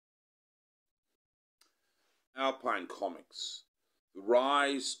Alpine Comics, The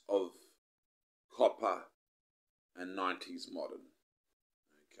Rise of Copper and 90s Modern.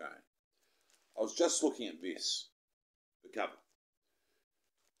 Okay. I was just looking at this, the cover.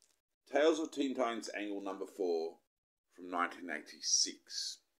 Tales of Teen Titans Annual number 4 from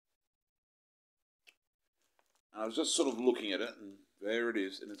 1986. And I was just sort of looking at it, and there it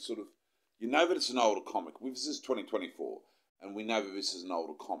is, and it's sort of, you know that it's an older comic. This is 2024, and we know that this is an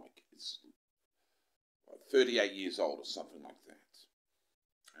older comic. It's like 38 years old or something like that.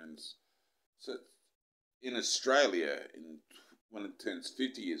 And so in Australia, when it turns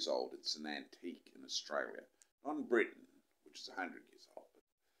 50 years old, it's an antique in Australia. Not in Britain, which is 100 years old. But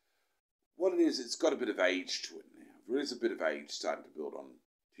what it is, it's got a bit of age to it now. There is a bit of age starting to build on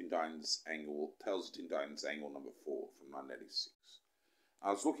Teen Titans Annual, Tales of Teen Titans Annual number 4 from 1986.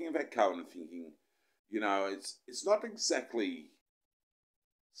 I was looking at that cover and thinking, you know, it's not exactly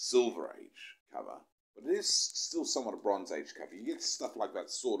Silver Age cover, but it is still somewhat a Bronze Age cover. You get stuff like that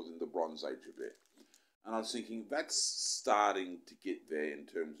sort of in the Bronze Age a bit. And I was thinking, that's starting to get there in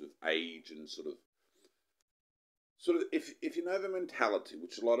terms of age and sort of if you know the mentality,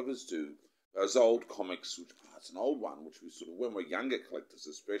 which a lot of us do, those old comics, which it's an old one, which we sort of, when we're younger collectors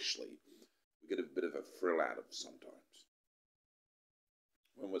especially, we get a bit of a thrill out of sometimes.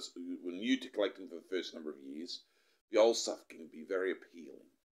 When we're new to collecting for the first number of years, the old stuff can be very appealing.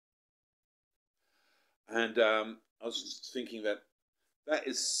 And I was just thinking that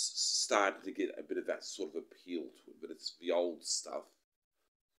is starting to get a bit of that sort of appeal to it, but it's the old stuff.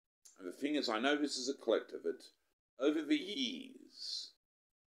 And the thing is, I know this is a collector, but over the years,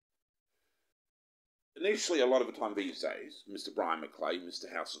 initially a lot of the time these days, Mr. Brian McClay,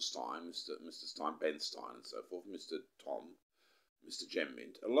 Mr. House of Stein, Mr. Stein, Ben Stein and so forth, Mr. Tom, Mr. Gem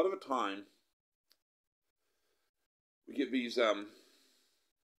Mint, a lot of the time we get these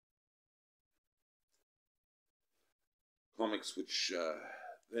comics which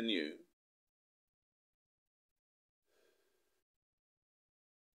they're new.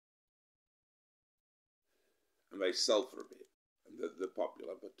 And they sell for a bit. And they're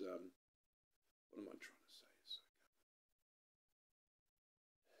popular, but what am I trying to say?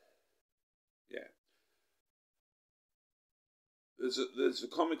 Yeah. There's the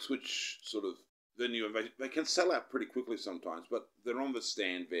comics which sort of, they're new, and they can sell out pretty quickly sometimes, but they're on the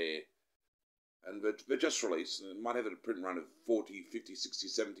stand there, and they're just released, and it might have a print run of 40, 50, 60,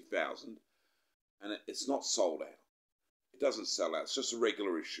 70,000, and it's not sold out. It doesn't sell out. It's just a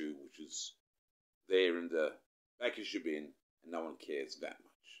regular issue, which is there in the back issue bin, and no one cares that much.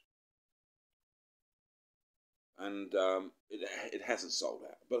 And it hasn't sold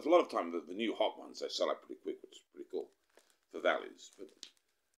out. But a lot of time, the new hot ones, they sell out pretty quick, which is pretty cool for values. But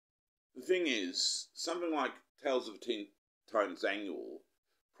the thing is, something like Tales of Teen Titans Annual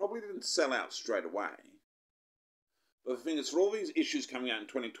probably didn't sell out straight away. But the thing is, for all these issues coming out in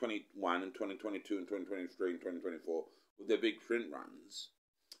 2021 and 2022 and 2023 and 2024 with their big print runs,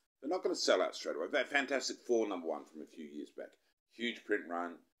 they're not going to sell out straight away. That Fantastic Four number 1 from a few years back, huge print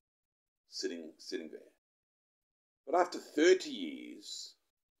run, sitting there. But after 30 years,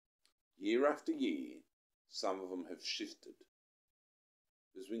 year after year, some of them have shifted.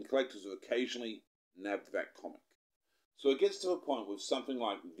 There's been collectors who occasionally nabbed that comic. So it gets to a point with something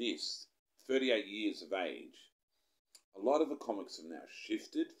like this, 38 years of age, a lot of the comics have now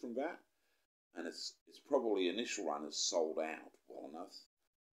shifted from that, and it's probably initial run has sold out well enough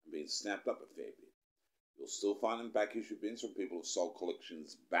and been snapped up a fair bit. You'll still find them back issue bins from people who've sold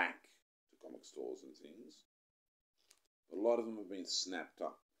collections back to comic stores and things, but a lot of them have been snapped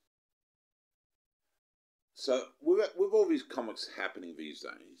up. So with all these comics happening these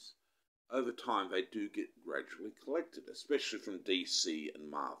days, over time they do get gradually collected, especially from DC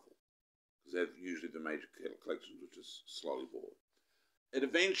and Marvel, because they're usually the major collections which is slowly bought. It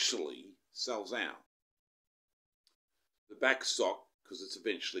eventually sells out. The back stock, because it's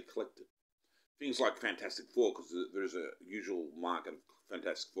eventually collected. Things like Fantastic Four, because there's a usual market of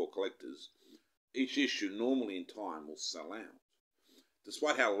Fantastic Four collectors, each issue normally in time will sell out.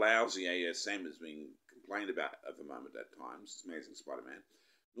 Despite how lousy ASM is being complained about at the moment at times, it's Amazing Spider-Man,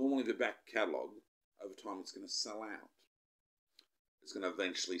 normally the back catalogue, over time it's going to sell out. It's going to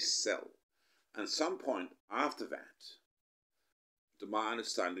eventually sell. And at some point after that, demand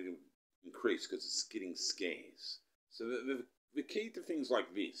is starting to increase because it's getting scarce. So the key to things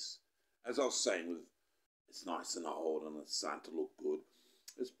like this, as I was saying, with it's nice and old and it's starting to look good,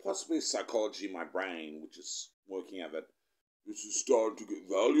 there's possibly a psychology in my brain which is working out that this is starting to get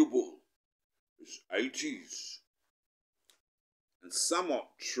valuable. It's 80s. And somewhat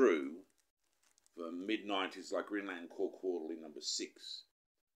true for mid-90s like Green Lantern Corps Quarterly number 6.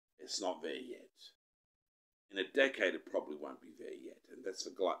 It's not there yet. In a decade, it probably won't be there yet, and that's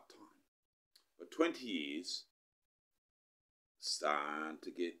the glut time. But 20 years, starting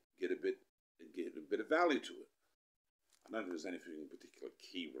to get a bit of value to it. I don't think there's anything in particular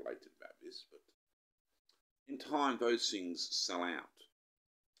key related about this, but in time, those things sell out.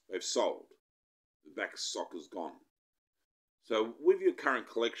 They've sold. The back stock is gone. So with your current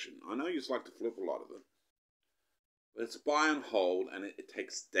collection, I know you just like to flip a lot of them, but it's buy and hold, and it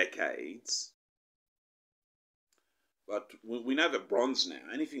takes decades. But we know that bronze now,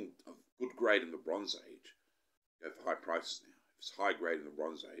 anything of good grade in the Bronze Age, go for high prices now. If it's high grade in the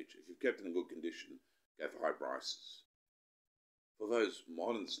Bronze Age, if you've kept it in good condition, go for high prices. For those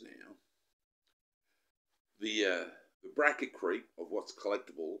moderns now, the bracket creep of what's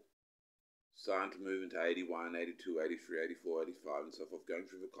collectible starting to move into 81, 82, 83, 84, 85 and so forth, going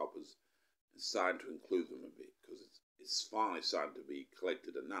through the coppers and starting to include them a bit because it's finally starting to be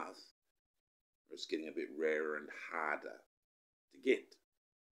collected enough. It's getting a bit rarer and harder to get.